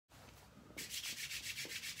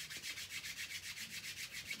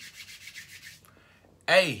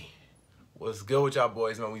Hey, what's good with y'all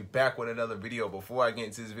boys, man? We back with another video. Before I get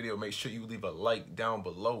into this video, make sure you leave a like down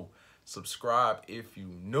below. Subscribe if you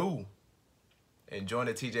new. And join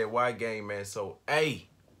the TJY gang, man. So, hey,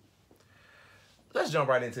 let's jump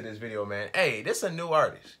right into this video, man. Hey, this a new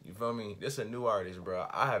artist. You feel me? This a new artist, bro.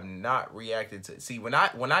 I have not reacted to. See, when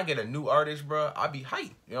I get a new artist, bro, I be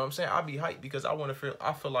hyped. You know what I'm saying? I be hyped because I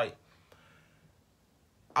feel like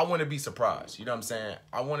I want to be surprised. You know what I'm saying?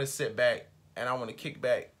 I want to sit back and I want to kick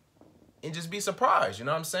back and just be surprised. You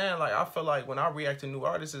know what I'm saying? Like, I feel like when I react to new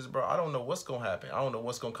artists, bro, I don't know what's going to happen. I don't know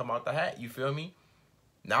what's going to come out the hat. You feel me?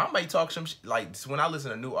 Now, I might talk some shit. Like, when I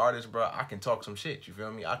listen to new artists, bro, I can talk some shit. You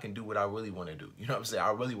feel me? I can do what I really want to do. You know what I'm saying?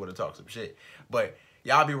 I really want to talk some shit. But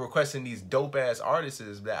y'all be requesting these dope-ass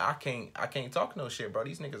artists that I can't talk no shit, bro.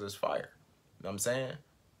 These niggas is fire. You know what I'm saying?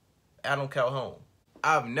 Calhoun.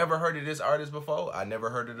 I've never heard of this artist before. I never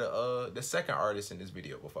heard of the second artist in this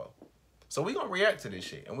video before. So we gonna react to this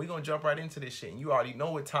shit, and we gonna jump right into this shit. And you already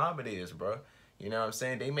know what time it is, bro. You know what I'm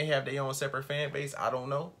saying? They may have their own separate fan base. I don't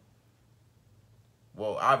know.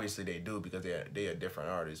 Well, obviously they do because they are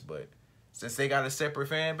different artists. But since they got a separate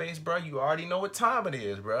fan base, bro, you already know what time it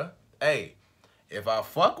is, bro. Hey, if I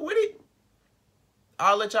fuck with it,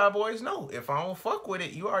 I'll let y'all boys know. If I don't fuck with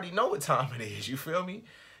it, you already know what time it is. You feel me?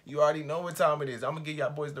 You already know what time it is. I'm gonna give y'all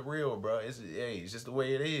boys the real, bro. It's just the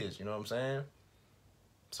way it is. You know what I'm saying?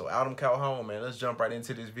 So Calhoun, man, let's jump right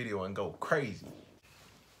into this video and go crazy.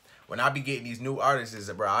 When I be getting these new artists,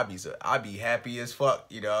 bro, I be happy as fuck.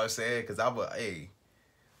 You know what I'm saying? Cause cause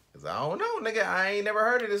I don't know, nigga. I ain't never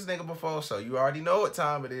heard of this nigga before, so you already know what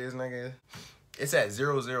time it is, nigga. It's at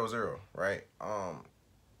 000, right?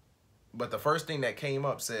 But the first thing that came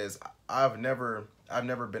up says, I've never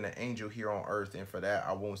been an angel here on earth, and for that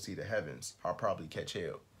I won't see the heavens. I'll probably catch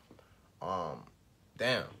hell.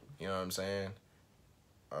 Damn, you know what I'm saying?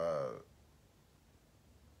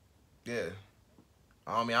 Yeah.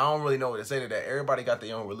 I mean, I don't really know what to say to that. Everybody got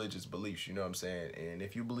their own religious beliefs, you know what I'm saying? And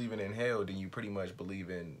if you believe in hell, then you pretty much believe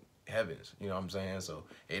in heavens, you know what I'm saying? So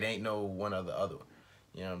it ain't no one or the other,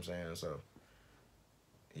 you know what I'm saying? So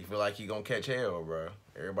you feel like you gonna catch hell, bro.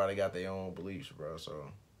 Everybody got their own beliefs, bro, so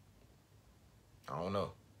I don't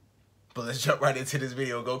know. But let's jump right into this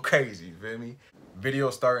video, go crazy, you feel me? Video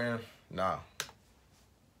starting now.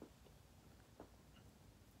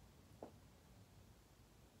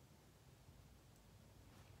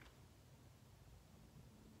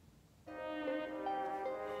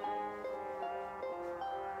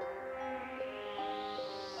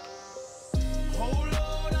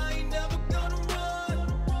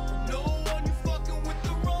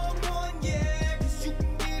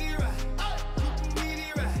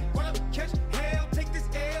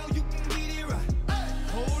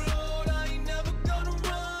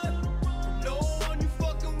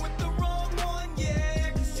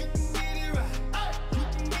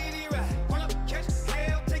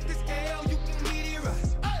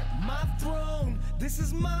 This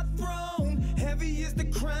is my throne, heavy is the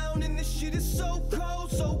crown, and this shit is so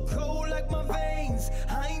cold like my veins.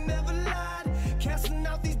 I ain't never lied, casting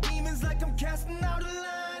out these demons like I'm casting out a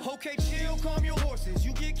line. Okay, chill, calm your horses,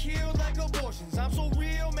 you get killed like abortions. I'm so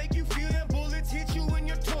real, make you feel them bullets hit you in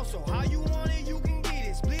your torso. How you want it, you can get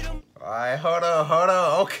it, split them. Alright, hold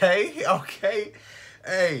on, okay.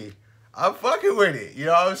 Hey, I'm fucking with it, you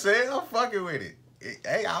know what I'm saying? I'm fucking with it.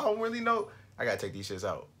 Hey, I don't really know. I gotta take these shits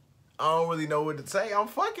out. I don't really know what to say. I'm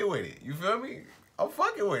fucking with it. You feel me? I'm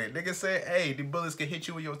fucking with it. Nigga said, hey, the bullets can hit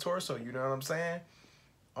you in your torso. You know what I'm saying?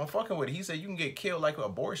 I'm fucking with it. He said you can get killed like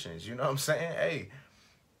abortions. You know what I'm saying? Hey,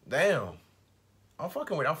 damn. I'm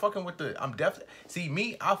fucking with it. I'm fucking with the, I'm definitely, see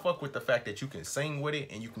me, I fuck with the fact that you can sing with it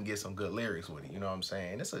and you can get some good lyrics with it. You know what I'm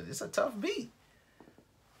saying? It's a tough beat.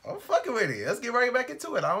 I'm fucking with it. Let's get right back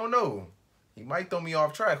into it. I don't know. He might throw me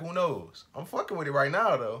off track. Who knows? I'm fucking with it right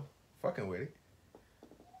now, though. Fucking with it.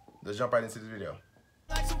 Let's jump right into this video.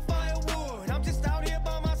 Like some firewood, I'm just out here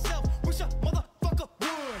by myself. Wish a motherfucker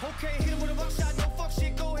would. Okay, hit him with a buckshot, no fuck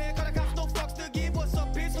shit. Go ahead, call the cops, no fucks to give. What's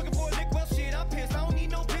up, bitch? Looking for a lick, well shit, I'm pissed. I don't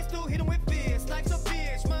need no pistol, hit him with fist. Life's a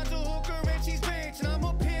bitch, mine's a hooker and she's rich. And I'm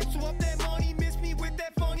a pimp, so up that money, miss me with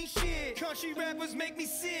that funny shit. Country rappers make me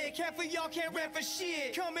sick, half of y'all can't rap for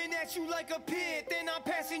shit. Coming at you like a pit, then I'm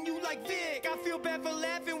passing you like Vic. I feel bad for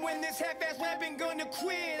laughing when this half-ass rapping gonna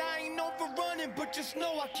quit. I ain't known for running, but just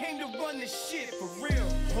know I came to run this shit for real.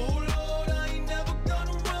 Oh Lord, I ain't never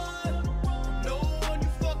gonna run from no one. You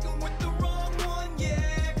fucking with the wrong one,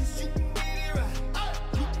 yeah. Cause you can get it right,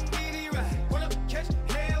 you can get it right. Run up, catch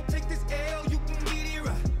hell, take this L, you can get it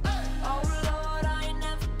right. Oh Lord, I ain't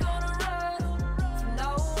never gonna run from no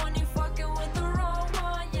one. You fucking with the wrong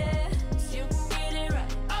one, yeah. Cause you can get it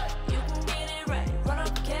right, you can get it right. Run up,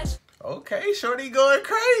 Okay, shorty going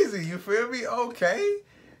crazy. You feel me? Okay.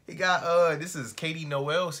 He got this is Katie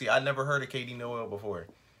Noel. See, I never heard of Katie Noel before.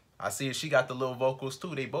 I see she got the little vocals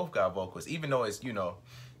too. They both got vocals, even though it's, you know,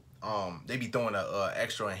 they be throwing a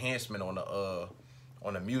extra enhancement on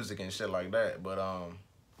the music and shit like that. But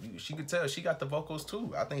she could tell she got the vocals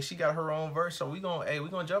too. I think she got her own verse. So we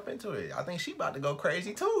gonna jump into it. I think she about to go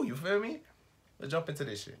crazy too. You feel me? Let's jump into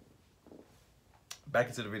this shit. Back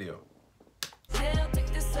into the video. Hell, take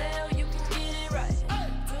the cell, you can get it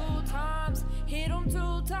right. 2 times, hit 'em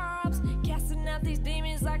 2 times. Casting out these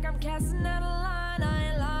demons like I'm casting out a line.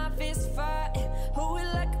 I ain't lying, fist fight. Who it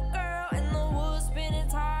like a girl in the woods, spinning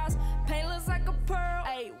tires. Painless like a pearl.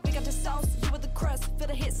 Hey, we got the sauce, you with the crust. Feel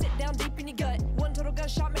the hit, sit down deep in your gut. One total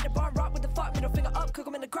gunshot, made the barn rock with the fuck. Middle finger up, cook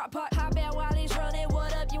 'em in the crock pot. High bell while he's running,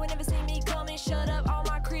 what up? You ain't never seen me coming, shut up. All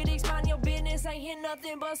my critics, mind your business. Ain't hear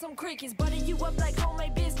nothing but some crickets. Butter you up like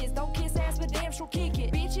homemade biscuits. Don't kiss ass, but damn sure kick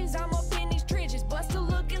it. Bitches, I'm up in these trenches, but still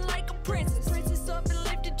looking like a princess. Princess up and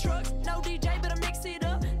lifted trucks. No DJ, but I mix it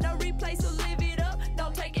up. No replay, so live it up.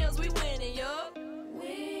 Don't take L's, we winning, yup.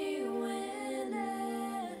 We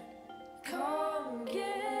winning. Come get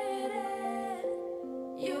it.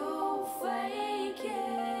 You fake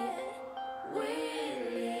it. We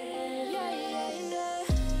live. Yeah.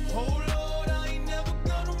 Oh Lord, I ain't never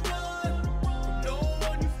gonna run from no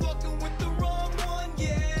one. You fucking with the wrong one,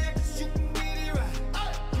 yeah. 'Cause you can get it right.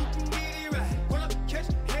 You can get it right. When I catch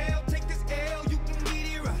hell, take this L. You can get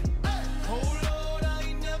it right. Oh Lord, I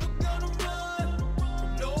ain't never gonna run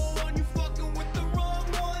from no one. You fucking with the wrong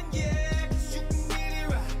one, yeah. 'Cause you can get it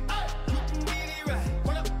right. You can get it right.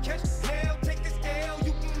 When I catch hell, take this L.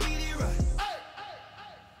 You can get it right.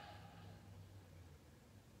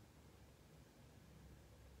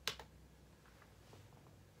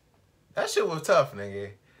 That shit was tough,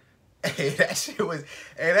 nigga. Hey, that shit was.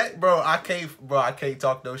 Hey, that bro, I can't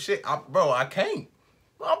talk no shit. I can't.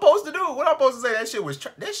 What I'm supposed to do? What I'm supposed to say? That shit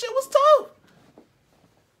was tough,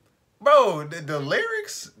 bro. The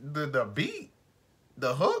lyrics, the beat,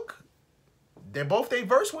 the hook, they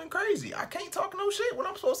verse went crazy. I can't talk no shit. What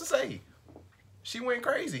I'm supposed to say? She went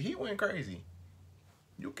crazy. He went crazy.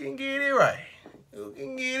 You can get it right. You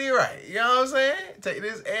can get it right. You know what I'm saying? Take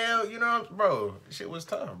this L. You know, bro. Shit was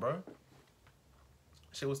tough, bro.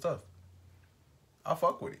 Shit was tough. I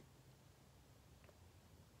fuck with it.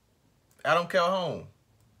 Adam Calhoun.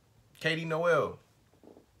 Katie Noel.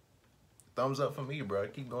 Thumbs up for me, bro.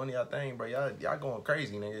 Keep doing y'all thing, bro. Y'all going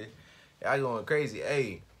crazy, nigga. Y'all going crazy.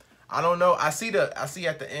 Hey, I don't know. I see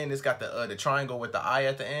at the end it's got the triangle with the eye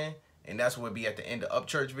at the end, and that's what be at the end of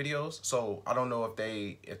Upchurch videos. So I don't know if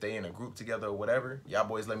they in a group together or whatever. Y'all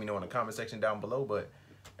boys let me know in the comment section down below. But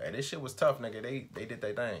hey, this shit was tough, nigga. They did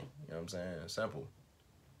their thing. You know what I'm saying? Simple.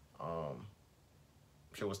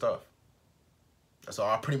 Shit was tough. That's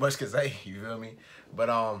all I pretty much can say. You feel me?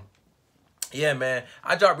 But yeah, man.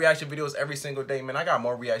 I drop reaction videos every single day, man. I got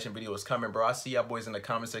more reaction videos coming, bro. I see y'all boys in the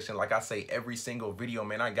comment section. Like I say, every single video,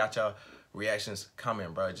 man. I got y'all reactions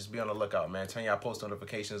coming, bro. Just be on the lookout, man. Turn y'all post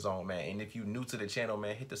notifications on, man. And if you new to the channel,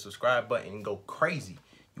 man, hit the subscribe button and go crazy.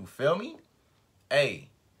 You feel me? Hey,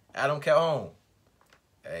 Adam Calhoun.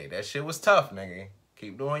 Hey, that shit was tough, nigga.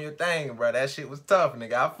 Keep doing your thing, bro. That shit was tough,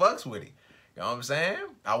 nigga. I fucks with it. You know what I'm saying?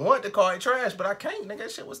 I want to call it trash, but I can't, nigga.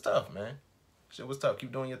 That shit was tough, man. Shit was tough.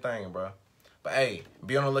 Keep doing your thing, bro. But hey,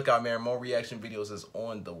 be on the lookout, man. More reaction videos is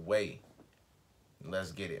on the way.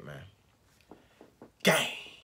 Let's get it, man. Gang.